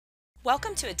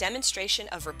Welcome to a demonstration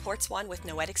of Reports One with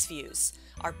NoetixViews,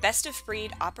 our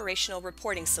best-of-breed operational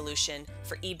reporting solution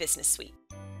for eBusiness Suite.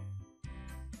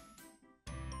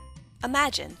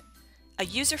 Imagine a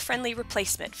user-friendly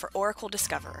replacement for Oracle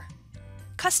Discoverer,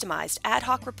 customized ad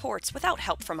hoc reports without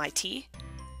help from IT,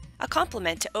 a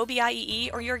complement to OBIEE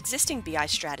or your existing BI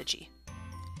strategy,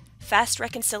 fast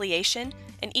reconciliation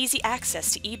and easy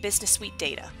access to eBusiness Suite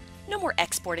data. No more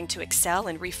exporting to Excel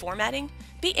and reformatting.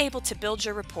 Be able to build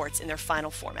your reports in their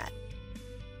final format.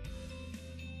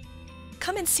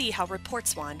 Come and see how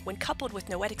Reports One, when coupled with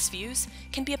NoetixViews,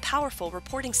 can be a powerful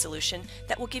reporting solution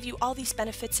that will give you all these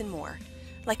benefits and more,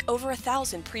 like over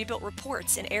 1,000 pre-built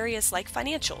reports in areas like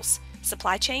financials,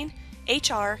 supply chain,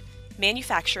 HR,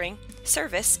 manufacturing,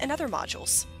 service, and other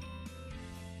modules.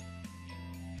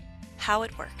 How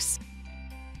it works.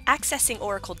 Accessing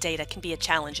Oracle data can be a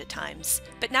challenge at times,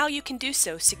 but now you can do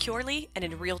so securely and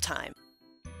in real time.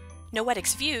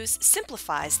 NoetixViews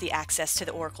simplifies the access to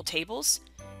the Oracle tables,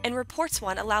 and Reports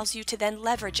One allows you to then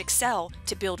leverage Excel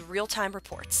to build real-time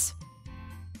reports.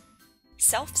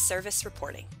 Self-service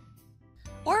reporting.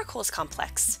 Oracle is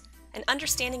complex, and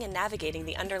understanding and navigating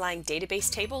the underlying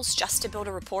database tables just to build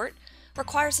a report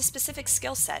requires a specific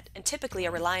skill set and typically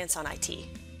a reliance on IT.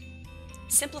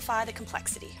 Simplify the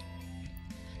complexity.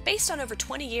 Based on over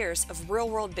 20 years of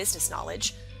real-world business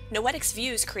knowledge,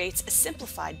 NoetixViews creates a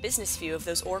simplified business view of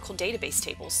those Oracle database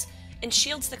tables and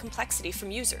shields the complexity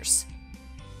from users.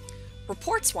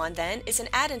 Reports One, then, is an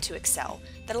add-in to Excel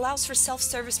that allows for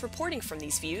self-service reporting from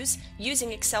these views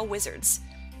using Excel wizards.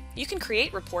 You can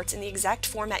create reports in the exact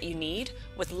format you need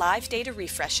with live data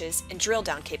refreshes and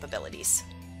drill-down capabilities.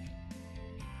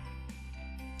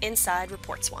 Inside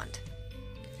Reports One.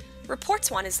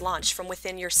 Reports One is launched from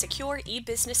within your secure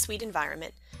eBusiness Suite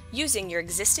environment using your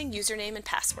existing username and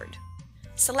password.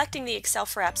 Selecting the Excel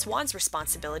for Apps One's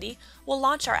responsibility will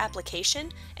launch our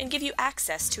application and give you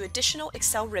access to additional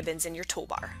Excel ribbons in your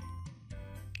toolbar.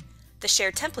 The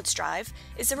Shared Templates drive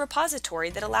is a repository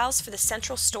that allows for the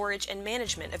central storage and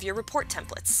management of your report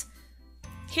templates.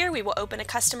 Here we will open a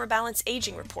customer balance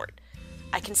aging report.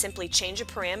 I can simply change a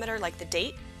parameter like the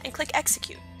date and click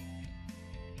Execute.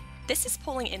 This is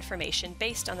pulling information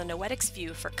based on the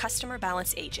NoetixView for customer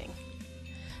balance aging.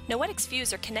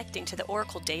 NoetixViews are connecting to the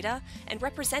Oracle data and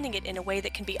representing it in a way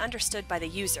that can be understood by the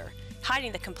user,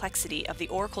 hiding the complexity of the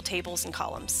Oracle tables and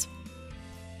columns.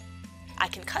 I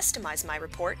can customize my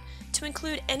report to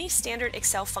include any standard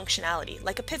Excel functionality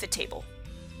like a pivot table.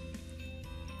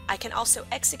 I can also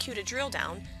execute a drill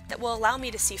down that will allow me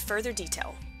to see further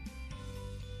detail.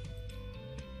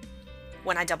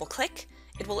 When I double-click,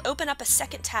 it will open up a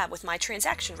second tab with my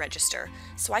transaction register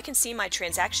so I can see my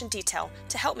transaction detail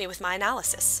to help me with my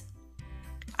analysis.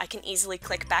 I can easily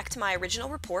click back to my original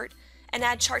report and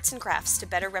add charts and graphs to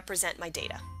better represent my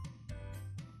data.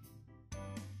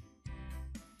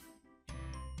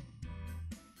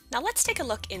 Now let's take a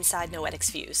look inside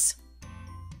NoetixViews.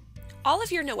 All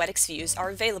of your NoetixViews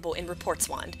are available in Reports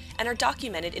One and are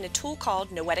documented in a tool called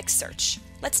NoetixSearch.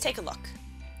 Let's take a look.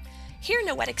 Here,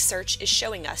 NoetixSearch is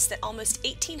showing us that almost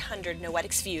 1,800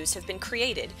 NoetixViews have been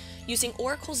created using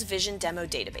Oracle's Vision Demo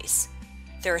database.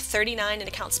 There are 39 in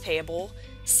accounts payable,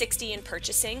 60 in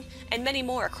purchasing, and many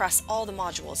more across all the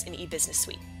modules in eBusiness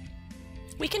Suite.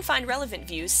 We can find relevant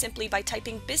views simply by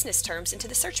typing business terms into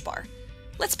the search bar.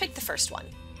 Let's pick the first one,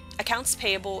 Accounts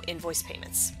Payable Invoice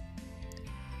Payments.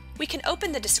 We can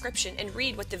open the description and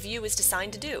read what the view is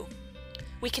designed to do.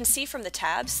 We can see from the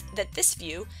tabs that this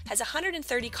view has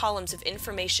 130 columns of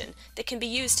information that can be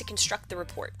used to construct the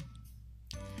report.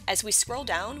 As we scroll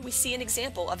down, we see an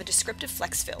example of a descriptive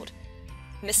flex field,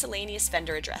 miscellaneous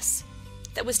vendor address,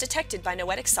 that was detected by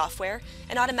Noetix software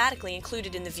and automatically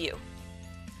included in the view.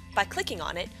 By clicking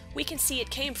on it, we can see it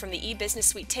came from the eBusiness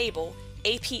Suite table,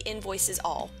 AP Invoices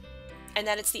All, and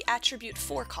that it's the Attribute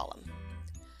For column.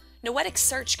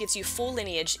 NoetixSearch gives you full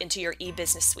lineage into your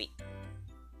eBusiness Suite.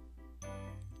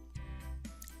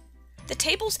 The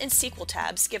Tables and SQL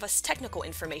tabs give us technical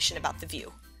information about the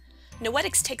view.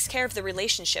 Noetix takes care of the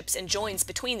relationships and joins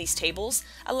between these tables,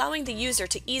 allowing the user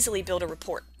to easily build a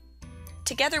report.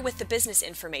 Together with the business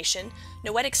information,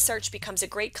 NoetixSearch becomes a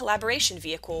great collaboration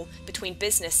vehicle between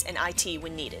business and IT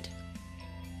when needed.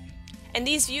 And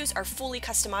these views are fully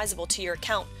customizable to your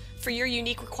account for your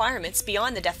unique requirements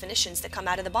beyond the definitions that come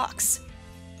out of the box.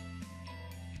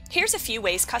 Here's a few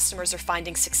ways customers are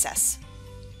finding success.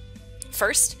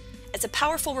 First, as a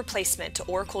powerful replacement to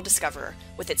Oracle Discoverer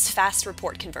with its fast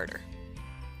report converter.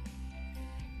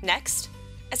 Next,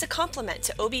 as a complement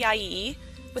to OBIEE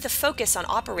with a focus on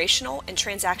operational and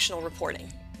transactional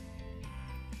reporting.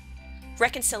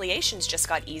 Reconciliations just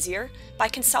got easier by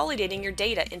consolidating your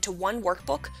data into one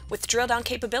workbook with drill-down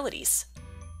capabilities.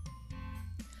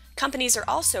 Companies are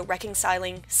also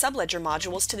reconciling Subledger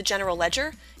modules to the general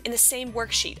ledger in the same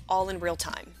worksheet, all in real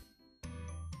time.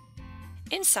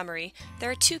 In summary, there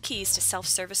are two keys to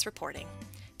self-service reporting: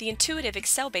 the intuitive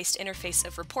Excel-based interface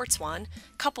of ReportsWand,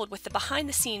 coupled with the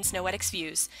behind-the-scenes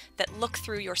NoetixViews that look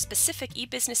through your specific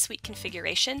eBusiness Suite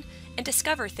configuration and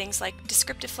discover things like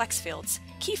descriptive flex fields,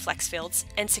 key flex fields,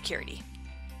 and security.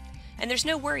 And there's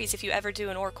no worries if you ever do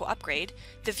an Oracle upgrade.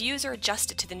 The views are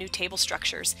adjusted to the new table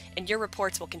structures, and your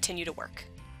reports will continue to work.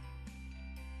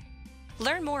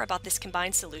 Learn more about this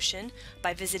combined solution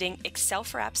by visiting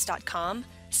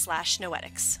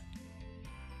excelforapps.com/Noetix.